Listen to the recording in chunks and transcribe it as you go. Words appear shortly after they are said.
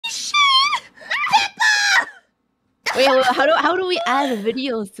Wait, how do we add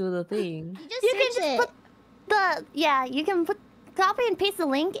videos to the thing? You can just put the you can copy and paste the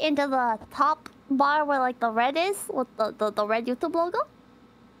link into the top bar where like the red is with the red YouTube logo.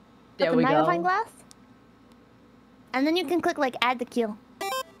 There we go. Magnifying glass. And then you can click like add the queue.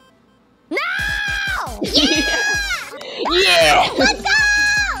 No! Yeah! Yeah! Let's go!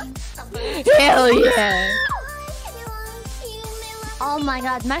 Hell yeah! Oh my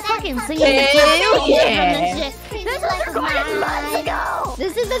god, my fucking singing Hell yeah! This is recorded months ago!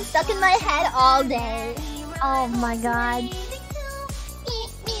 This has been stuck in my head all day. Oh my god.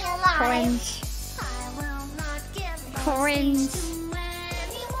 Cringe. Cringe.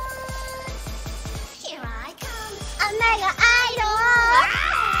 A mega idol!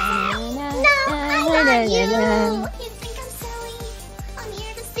 No, I love you! You think I'm silly? I'm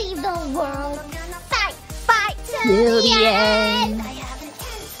here to save the world. I'm gonna fight till the end. I have an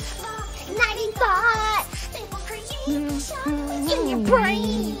igniting thought. It will create in your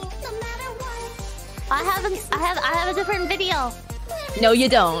brain. No matter what. I have a different video. No, you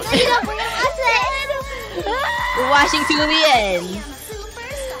don't. We're watching to the end.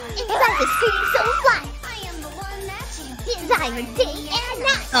 Inside the city so fly. Desire day and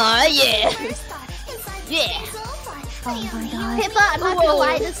night. Oh yeah. Yeah. Oh my god. Pippa, I'm not gonna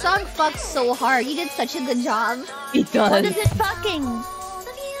lie, this song fucks so hard. You did such a good job. It does. What is it fucking?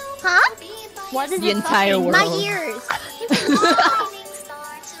 Huh? What is the it entire fucking? world? My ears.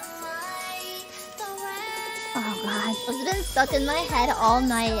 Oh god. It's been stuck in my head all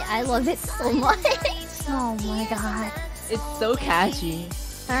night. I love it so much. Oh my god. It's so catchy.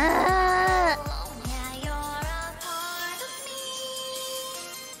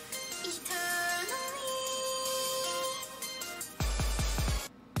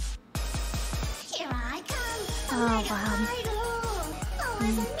 Oh wow.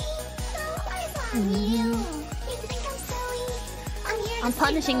 I'm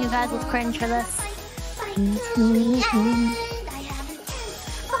punishing you guys with cringe for this.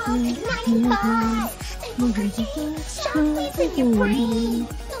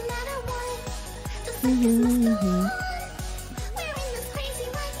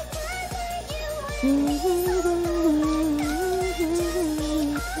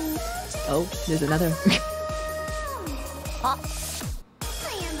 Oh, there's another. Oh. I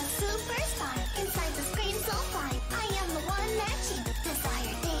am a superstar inside the screen so fly. I am the one that you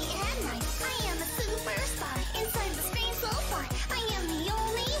desire day and night. I am a superstar inside the screen so fly. I am the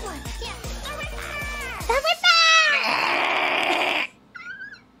only one. Yeah, the Ripper!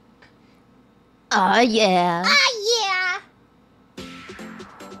 Oh yeah. Ah yeah!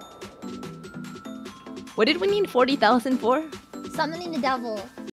 What did we need 40,000 for? Summoning the devil.